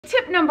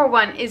Tip number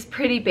one is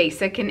pretty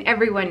basic and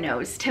everyone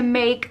knows: to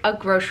make a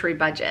grocery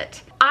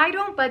budget. I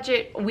don't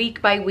budget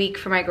week by week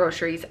for my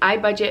groceries. I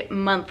budget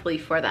monthly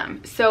for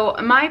them. So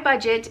my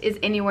budget is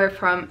anywhere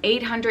from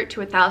 $800 to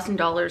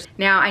 $1,000.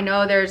 Now I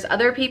know there's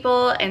other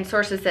people and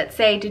sources that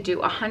say to do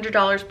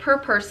 $100 per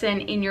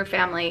person in your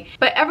family,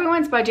 but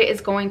everyone's budget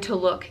is going to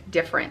look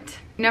different.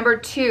 Number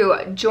two,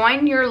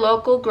 join your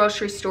local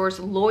grocery store's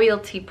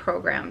loyalty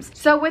programs.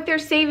 So with their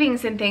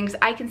savings and things,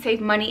 I can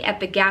save money at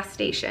the gas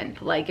station.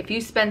 Like if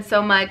you spend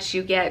so much,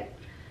 you get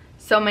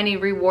so many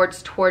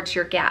rewards towards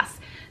your gas.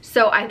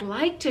 So I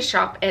like to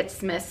shop at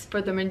Smith's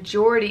for the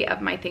majority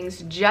of my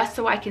things just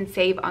so I can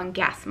save on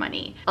gas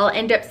money. I'll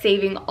end up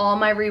saving all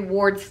my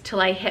rewards till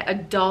I hit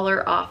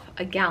 $1 off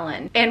a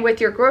gallon. And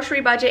with your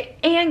grocery budget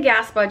and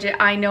gas budget,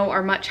 I know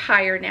are much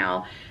higher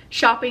now,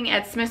 shopping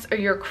at Smith's or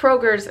your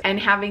Kroger's and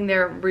having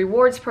their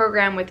rewards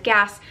program with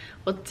gas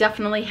will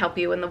definitely help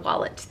you in the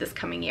wallet this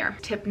coming year.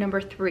 Tip number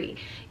three,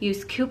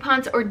 use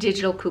coupons or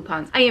digital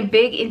coupons. I am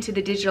big into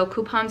the digital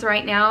coupons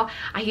right now.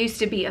 I used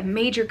to be a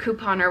major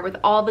couponer with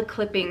all the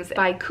clippings.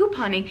 By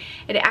couponing,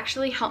 it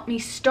actually helped me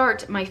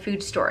start my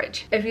food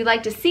storage. If you'd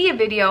like to see a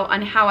video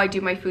on how I do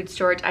my food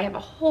storage, I have a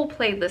whole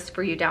playlist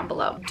for you down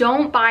below.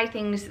 Don't buy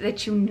things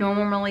that you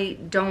normally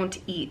don't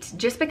eat.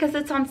 Just because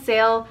it's on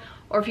sale,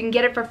 or if you can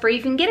get it for free,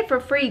 if you can get it for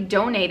free,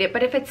 donate it.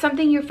 But if it's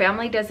something your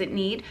family doesn't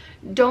need,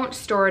 don't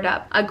store it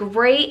up. A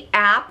great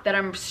app that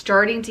I'm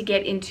starting to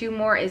get into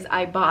more is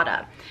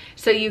Ibotta.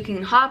 So you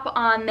can hop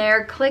on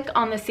there, click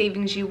on the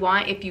savings you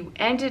want. If you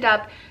ended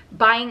up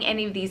buying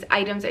any of these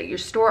items at your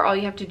store, all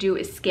you have to do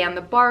is scan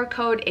the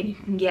barcode and you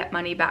can get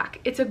money back.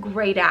 It's a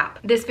great app.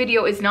 This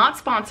video is not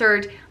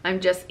sponsored. I'm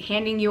just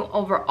handing you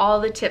over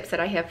all the tips that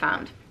I have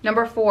found.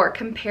 Number four,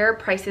 compare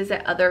prices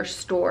at other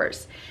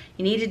stores.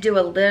 You need to do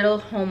a little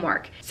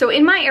homework. So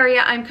in my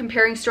area, I'm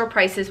comparing store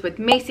prices with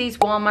Macy's,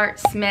 Walmart,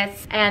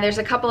 Smith's, and there's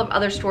a couple of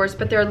other stores,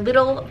 but they're a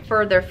little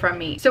further from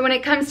me. So when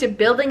it comes to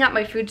building up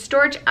my food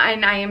storage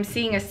and I am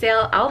seeing a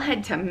sale, I'll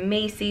head to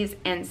Macy's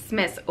and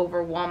Smith's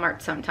over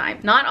Walmart sometime.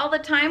 Not all the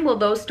time will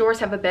those stores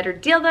have a better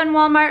deal than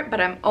Walmart, but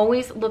I'm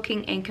always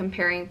looking and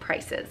comparing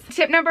prices.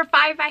 Tip number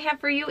five I have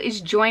for you is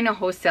join a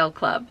wholesale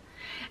club.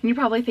 And you're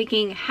probably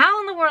thinking,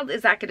 how in the world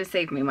is that going to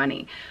save me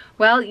money?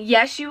 Well,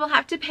 yes, you will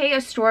have to pay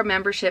a store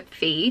membership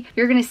fee.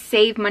 You're going to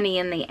save money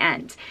in the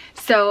end.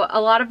 So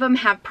a lot of them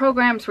have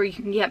programs where you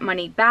can get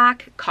money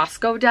back.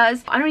 Costco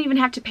does. I don't even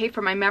have to pay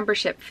for my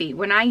membership fee.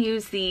 When I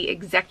use the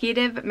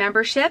executive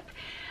membership,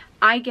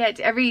 I get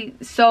every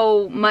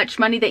so much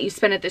money that you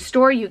spend at the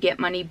store, you get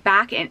money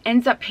back, and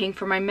ends up paying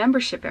for my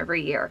membership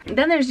every year. And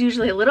then there's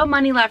usually a little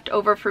money left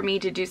over for me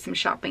to do some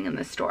shopping in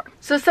the store.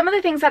 So some of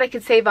the things that I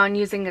could save on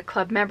using a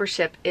club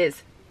membership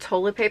is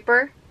toilet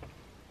paper,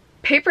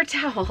 paper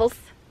towels,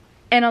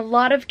 and a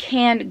lot of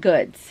canned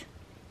goods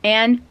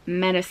and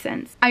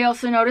medicines. I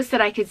also noticed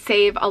that I could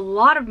save a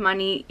lot of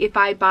money if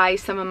I buy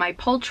some of my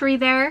poultry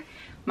there,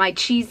 my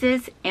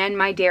cheeses, and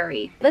my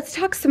dairy. Let's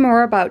talk some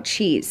more about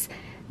cheese.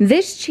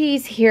 This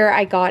cheese here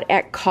I got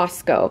at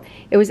Costco.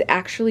 It was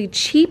actually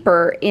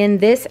cheaper in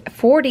this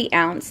 40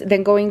 ounce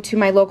than going to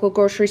my local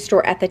grocery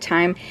store at the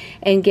time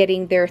and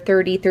getting their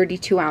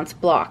 32 ounce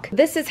block.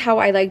 This is how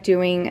I like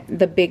doing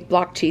the big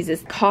block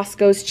cheeses.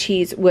 Costco's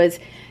cheese was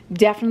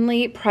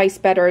definitely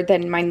priced better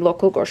than my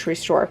local grocery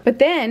store. But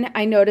then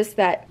I noticed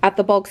that at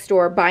the bulk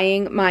store,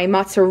 buying my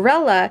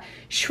mozzarella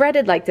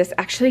shredded like this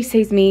actually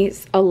saves me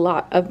a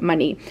lot of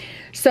money.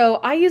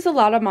 So I use a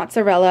lot of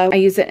mozzarella. I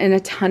use it in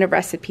a ton of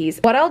recipes.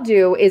 What I'll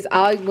do is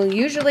I will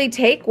usually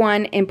take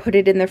one and put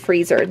it in the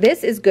freezer.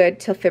 This is good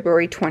till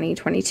February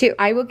 2022.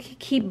 I will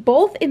keep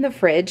both in the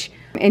fridge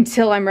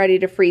until I'm ready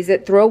to freeze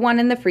it, throw one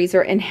in the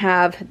freezer, and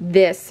have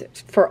this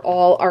for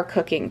all our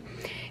cooking.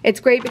 It's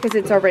great because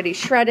it's already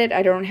shredded.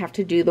 I don't have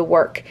to do the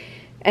work.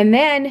 And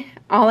then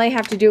all I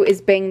have to do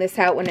is bang this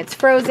out when it's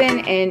frozen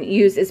and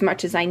use as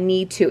much as I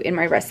need to in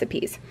my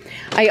recipes.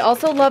 I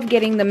also love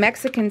getting the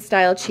Mexican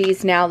style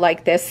cheese now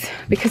like this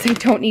because I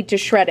don't need to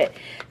shred it.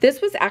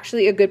 This was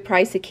actually a good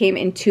price. It came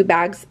in 2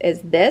 bags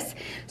as this.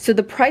 So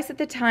the price at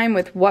the time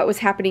with what was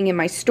happening in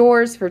my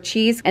stores for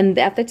cheese, and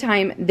at the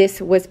time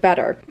this was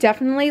better.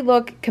 Definitely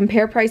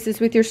compare prices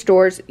with your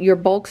stores, your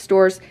bulk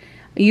stores.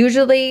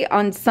 Usually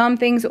on some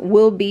things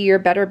will be your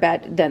better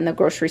bet than the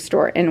grocery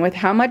store. And with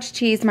how much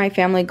cheese my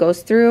family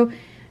goes through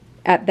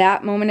at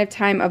that moment of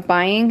time of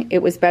buying,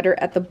 it was better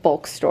at the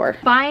bulk store.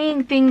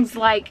 Buying things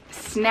like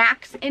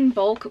snacks in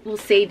bulk will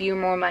save you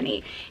more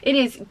money. It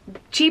is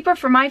cheaper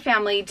for my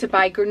family to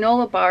buy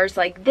granola bars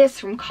like this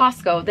from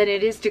Costco than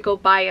it is to go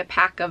buy a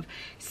pack of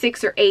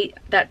 6 or 8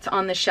 that's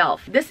on the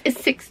shelf. This is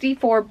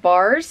 64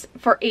 bars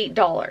for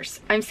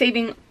 $8. I'm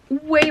saving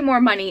way more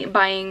money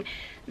buying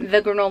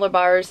the granola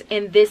bars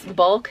in this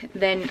bulk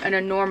than in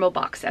a normal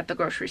box at the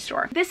grocery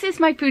store. This is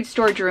my food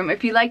storage room.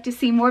 If you'd like to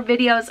see more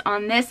videos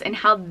on this and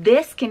how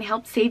this can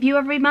help save you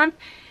every month,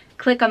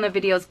 click on the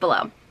videos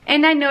below.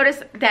 And I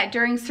noticed that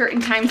during certain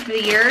times of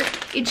the year,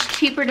 it's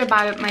cheaper to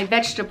buy my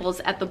vegetables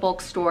at the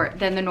bulk store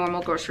than the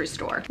normal grocery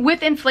store.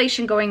 With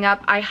inflation going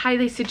up, I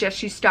highly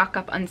suggest you stock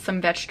up on some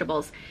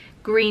vegetables.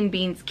 green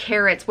beans,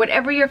 carrots,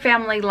 whatever your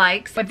family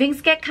likes. When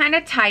things get kind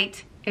of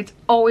tight, it's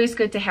always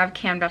good to have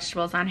canned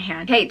vegetables on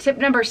hand. Okay, tip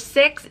number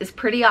 6 is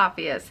pretty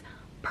obvious.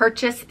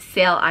 Purchase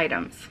sale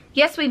items.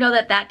 Yes, we know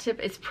that that tip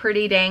is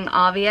pretty dang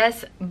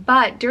obvious,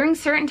 but during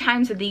certain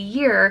times of the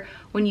year,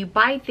 when you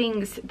buy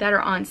things that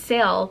are on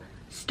sale,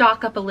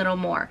 stock up a little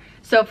more.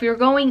 So if you're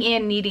going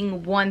in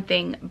needing one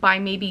thing, buy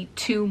maybe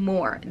 2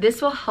 more.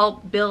 This will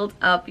help build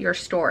up your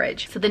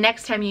storage. So the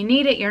next time you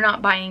need it, you're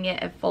not buying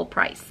it at full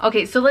price.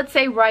 Okay, so let's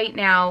say right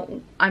now,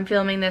 I'm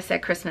filming this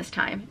at Christmas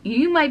time.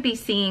 You might be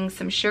seeing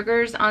some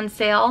sugars on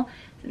sale,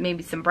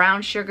 maybe some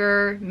brown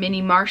sugar, mini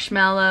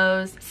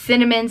marshmallows,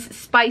 cinnamons,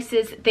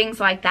 spices, things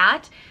like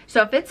that.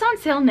 So if it's on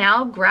sale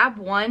now, grab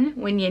 1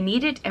 when you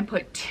need it and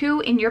put 2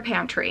 in your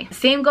pantry.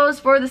 Same goes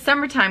for the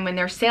summertime when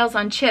there's sales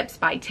on chips,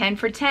 buy 10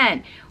 for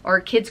 10,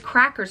 or kids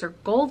crackers or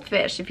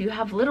goldfish if you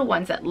have little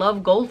ones that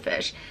love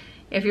goldfish.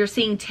 If you're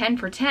seeing 10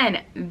 for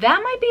 10,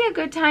 that might be a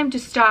good time to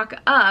stock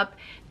up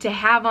to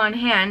have on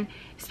hand,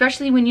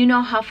 especially when you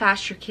know how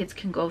fast your kids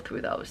can go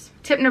through those.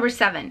 Tip number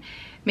 7.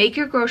 Make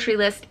your grocery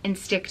list and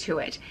stick to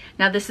it.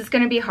 Now this is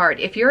gonna be hard.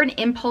 If you're an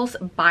impulse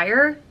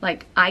buyer,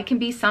 like I can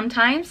be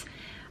sometimes,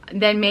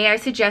 then may I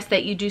suggest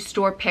that you do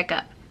store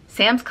pickup.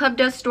 Sam's Club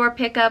does store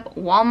pickup,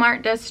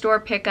 Walmart does store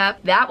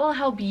pickup. That will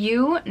help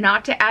you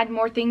not to add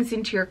more things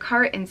into your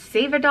cart and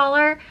save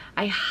 $1.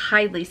 I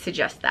highly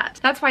suggest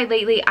that. That's why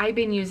lately I've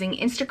been using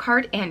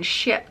Instacart and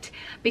Shipt,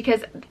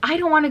 because I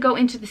don't want to go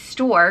into the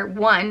store,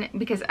 1,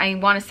 because I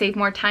want to save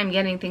more time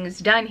getting things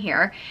done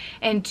here,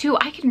 and 2,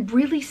 I can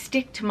really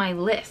stick to my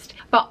list.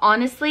 But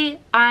honestly,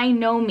 I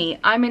know me.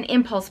 I'm an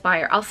impulse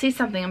buyer. I'll see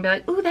something and be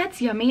like, ooh,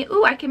 that's yummy.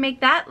 Ooh, I can make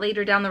that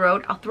later down the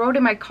road. I'll throw it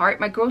in my cart.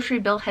 My grocery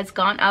bill has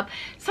gone up,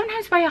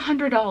 sometimes by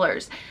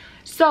 $100.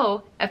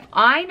 So if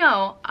I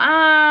know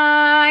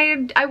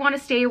I want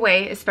to stay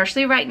away,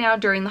 especially right now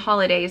during the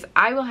holidays,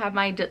 I will have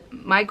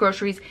my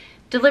groceries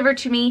delivered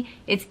to me.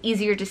 It's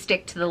easier to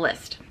stick to the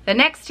list. The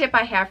next tip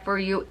I have for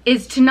you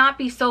is to not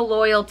be so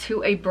loyal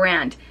to a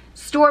brand.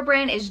 Store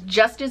brand is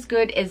just as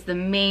good as the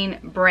main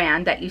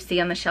brand that you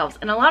see on the shelves.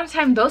 And a lot of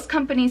time those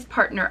companies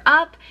partner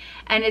up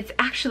and it's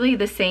actually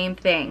the same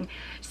thing.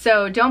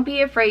 So don't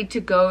be afraid to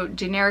go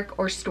generic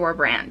or store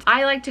brand.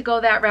 I like to go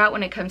that route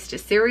when it comes to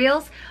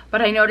cereals,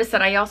 but I notice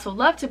that I also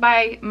love to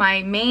buy,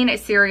 my main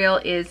cereal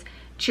is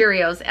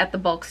Cheerios at the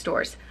bulk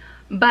stores.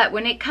 But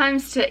when it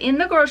comes to in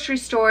the grocery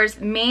stores,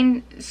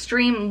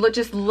 mainstream,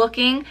 just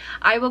looking,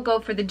 I will go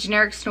for the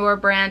generic store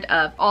brand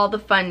of all the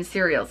fun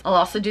cereals. I'll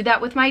also do that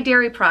with my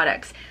dairy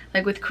products,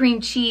 like with cream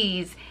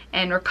cheese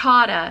and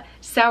ricotta,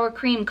 sour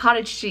cream,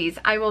 cottage cheese.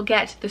 I will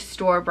get the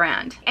store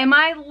brand. And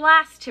my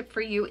last tip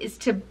for you is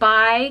to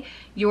buy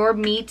your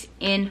meat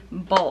in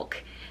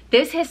bulk.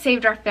 This has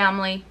saved our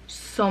family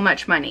so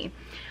much money.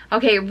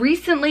 Okay,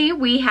 recently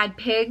we had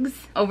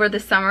pigs over the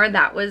summer.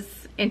 That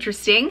was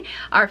interesting.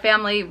 Our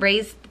family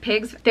raised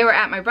pigs. They were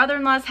at my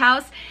brother-in-law's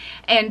house,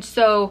 and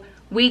so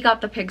we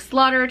got the pigs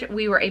slaughtered.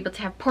 We were able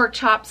to have pork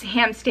chops,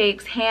 ham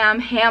steaks,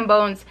 ham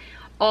bones,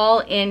 all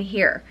in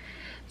here.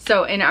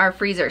 So in our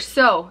freezer.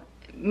 So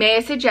may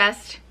I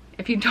suggest,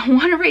 if you don't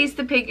want to raise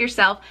the pig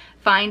yourself,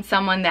 find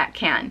someone that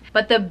can.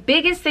 But the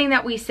biggest thing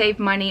that we save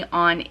money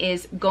on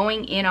is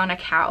going in on a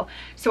cow.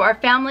 So our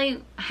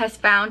family has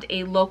found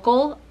a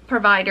local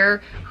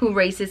provider who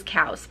raises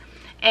cows,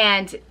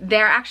 and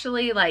they're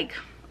actually like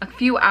a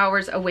few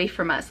hours away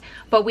from us,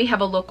 but we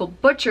have a local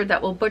butcher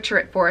that will butcher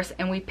it for us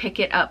and we pick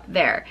it up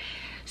there.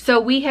 So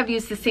we have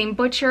used the same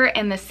butcher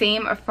and the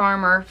same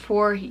farmer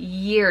for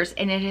years,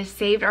 and it has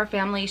saved our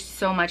family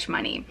so much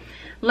money.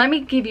 Let me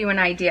give you an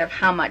idea of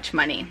how much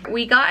money.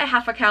 We got a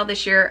half a cow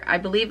this year, I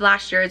believe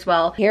last year as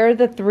well. Here are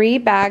the 3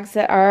 bags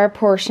that our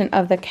portion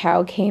of the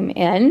cow came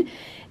in.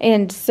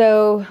 And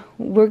so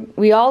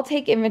we all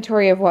take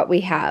inventory of what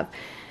we have.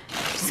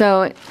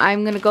 So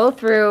I'm gonna go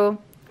through,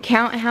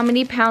 count how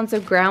many pounds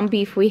of ground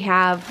beef we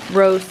have,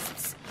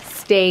 roasts,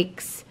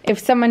 steaks. If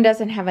someone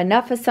doesn't have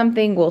enough of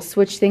something, we'll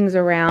switch things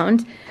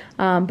around.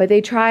 But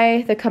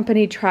the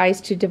company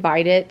tries to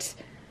divide it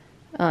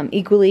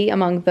equally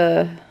among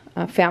the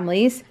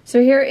families.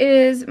 So here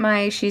is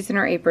my She's in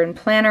Her Apron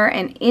planner,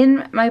 and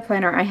in my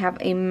planner I have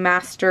a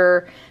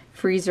master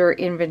freezer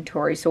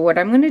inventory. So what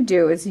I'm going to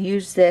do is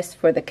use this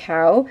for the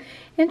cow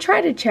and try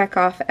to check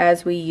off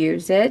as we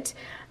use it.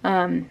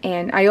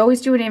 And I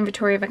always do an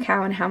inventory of a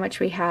cow and how much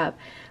we have,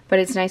 but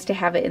it's nice to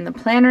have it in the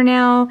planner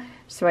now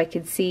so I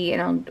can see,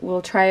 and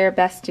we'll try our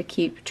best to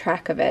keep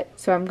track of it.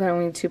 So I'm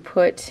going to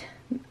put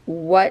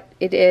what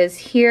it is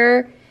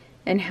here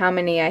and how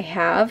many I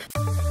have.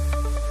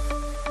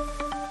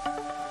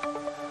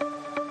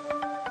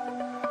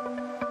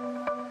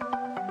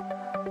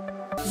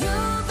 Do you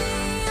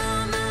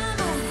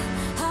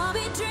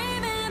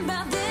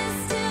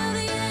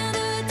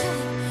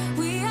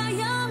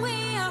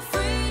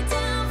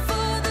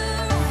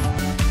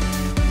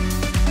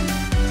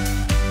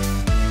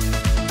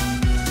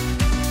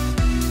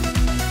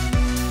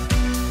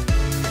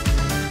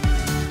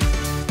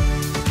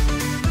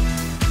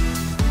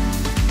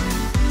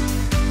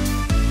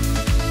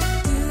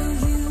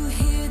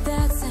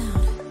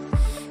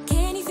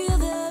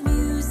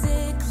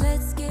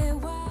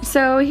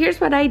So here's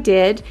what I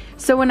did.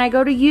 So when I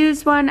go to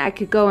use one, I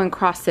could go and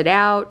cross it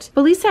out.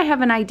 But at least I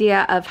have an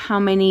idea of how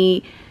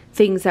many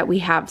things that we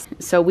have.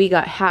 So we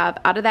have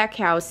out of that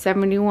cow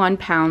 71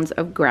 pounds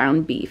of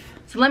ground beef.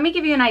 So let me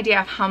give you an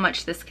idea of how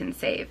much this can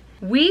save.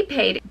 We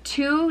paid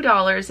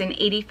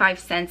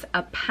 $2.85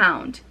 a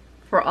pound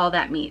for all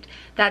that meat.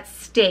 That's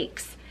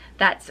steaks,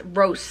 that's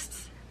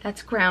roasts,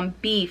 that's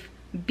ground beef,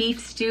 beef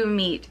stew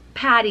meat,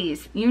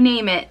 patties, you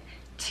name it.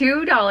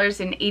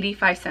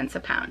 $2.85 a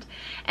pound.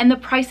 And the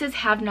prices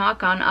have not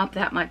gone up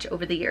that much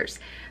over the years.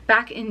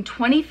 Back in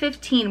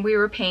 2015, we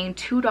were paying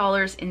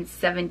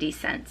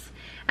 $2.70.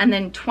 And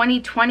then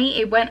 2020,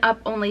 it went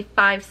up only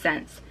 5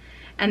 cents.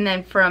 And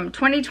then from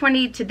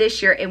 2020 to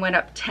this year, it went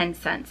up 10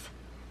 cents.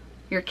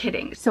 You're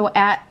kidding. So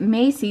at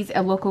Macy's,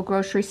 a local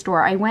grocery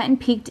store, I went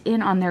and peeked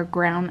in on their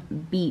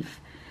ground beef.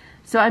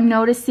 So I'm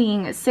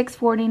noticing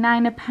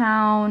 $6.49 a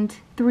pound,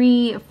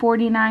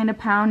 $3.49 a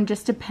pound,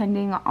 just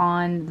depending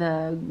on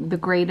the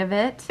grade of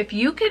it. If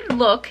you could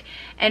look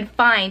and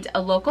find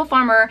a local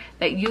farmer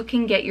that you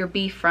can get your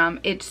beef from,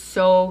 it's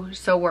so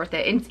worth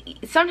it.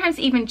 And sometimes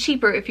even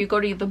cheaper if you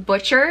go to the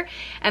butcher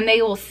and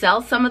they will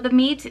sell some of the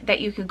meat, that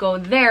you could go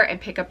there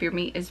and pick up your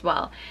meat as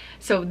well.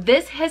 So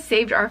this has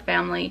saved our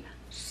family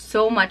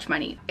so much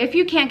money. If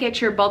you can't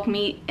get your bulk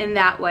meat in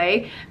that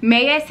way,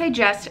 may I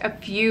suggest a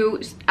few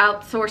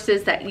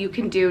outsources that you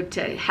can do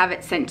to have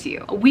it sent to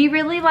you. We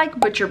really like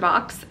Butcher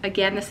Box.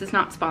 Again, this is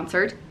not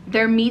sponsored.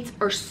 Their meats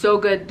are so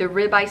good. Their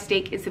ribeye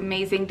steak is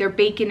amazing. Their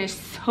bacon is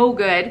so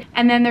good.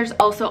 And then there's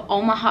also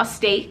Omaha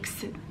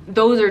steaks.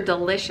 Those are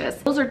delicious.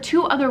 Those are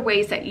two other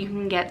ways that you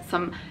can get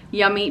some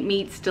yummy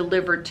meats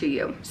delivered to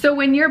you. So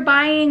when you're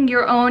buying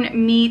your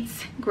own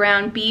meats,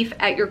 ground beef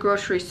at your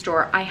grocery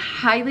store, I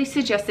highly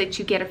suggest that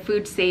you get a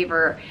food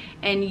saver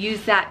and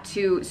use that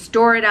to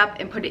store it up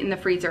and put it in the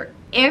freezer.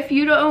 If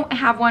you don't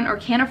have one or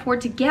can't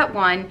afford to get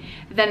one,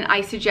 then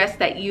I suggest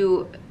that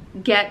you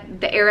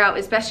get the air out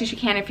as best as you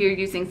can if you're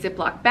using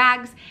Ziploc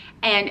bags,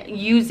 and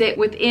use it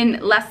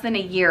within less than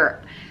a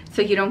year,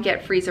 so you don't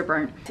get freezer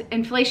burn.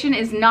 Inflation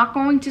is not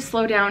going to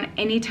slow down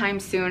anytime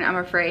soon, I'm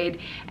afraid.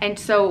 And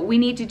so we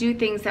need to do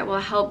things that will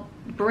help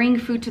bring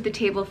food to the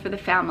table for the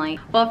family.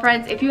 Well,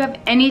 friends, if you have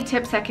any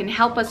tips that can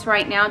help us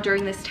right now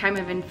during this time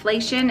of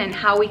inflation and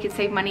how we could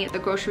save money at the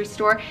grocery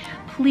store,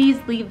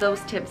 please leave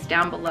those tips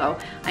down below.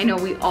 I know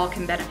we all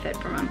can benefit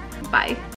from them. Bye.